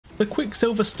The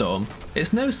Quicksilver Storm,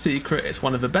 it's no secret it's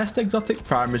one of the best exotic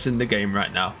primaries in the game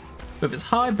right now, with its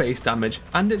high base damage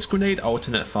and its grenade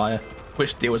alternate fire,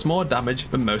 which deals more damage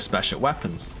than most special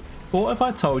weapons. But what if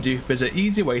I told you there's an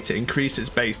easy way to increase its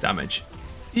base damage,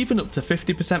 even up to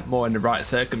 50% more in the right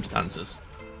circumstances?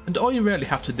 And all you really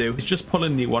have to do is just pull a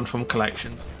new one from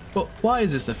collections. But why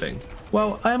is this a thing?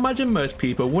 Well, I imagine most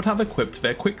people would have equipped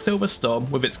their Quicksilver Storm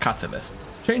with its catalyst,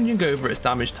 changing over its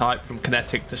damage type from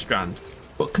Kinetic to Strand.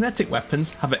 But kinetic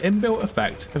weapons have an inbuilt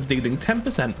effect of dealing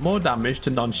 10% more damage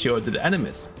to non-shielded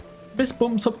enemies. This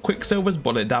bumps up Quicksilver's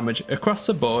bullet damage across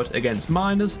the board against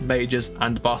miners, mages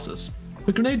and bosses.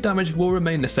 The grenade damage will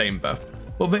remain the same though,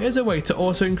 but there is a way to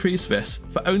also increase this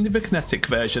for only the kinetic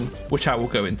version, which I will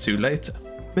go into later.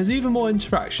 There's even more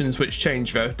interactions which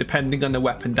change though depending on the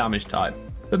weapon damage type.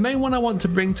 The main one I want to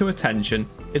bring to attention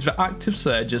is the active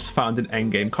surges found in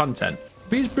endgame content.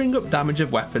 These bring up damage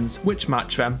of weapons which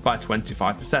match them by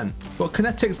 25%, but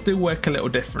kinetics do work a little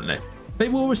differently. They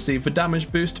will receive the damage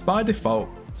boost by default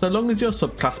so long as your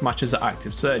subclass matches the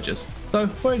active surges. So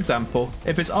for example,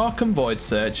 if it's Arc and Void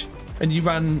Surge and you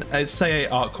ran say a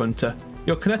Arc Hunter,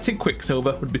 your kinetic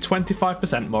Quicksilver would be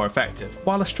 25% more effective,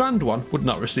 while a Strand one would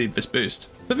not receive this boost.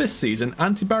 For this season,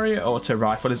 Anti-Barrier Auto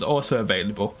Rifle is also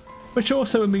available, which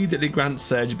also immediately grants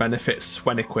surge benefits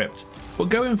when equipped, but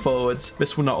going forwards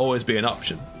this will not always be an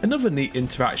option. Another neat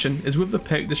interaction is with the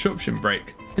perk Disruption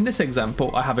Break. In this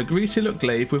example I have a Greasy Look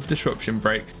Glaive with Disruption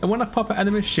Break, and when I pop an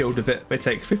enemy's shield with it they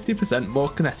take 50% more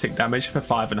kinetic damage for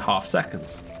 5.5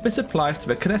 seconds. This applies to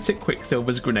the Kinetic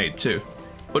Quicksilver's grenade too,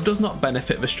 but does not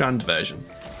benefit the Strand version.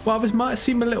 While this might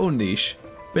seem a little niche,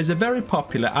 there's a very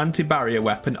popular anti-barrier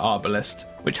weapon Arbalist,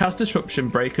 which has Disruption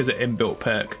Break as an inbuilt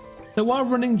perk. So while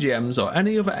running GMs or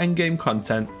any other endgame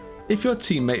content, if your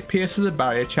teammate pierces a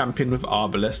barrier champion with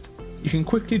Arbalist, you can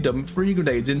quickly dump 3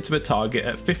 grenades into the target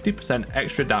at 50%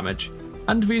 extra damage,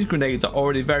 and these grenades are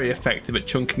already very effective at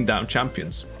chunking down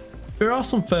champions. There are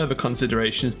some further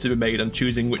considerations to be made on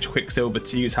choosing which Quicksilver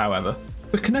to use however.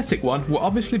 The kinetic one will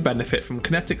obviously benefit from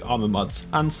kinetic armor mods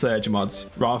and surge mods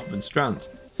rather than Strand.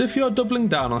 So if you're doubling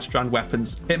down on Strand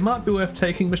weapons, it might be worth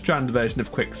taking the Strand version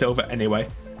of Quicksilver anyway,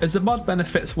 as the mod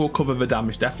benefits will cover the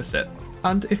damage deficit.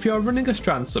 And if you are running a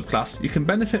Strand subclass, you can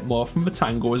benefit more from the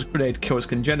tangles grenade kills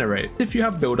can generate. If you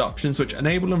have build options which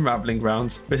enable unraveling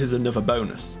rounds, this is another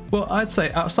bonus. But I'd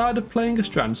say outside of playing a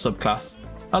Strand subclass,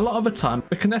 a lot of the time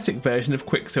the kinetic version of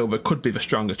Quicksilver could be the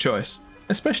stronger choice,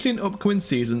 especially in upcoming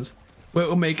seasons where it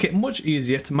will make it much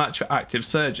easier to match for active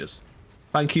surges.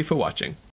 Thank you for watching.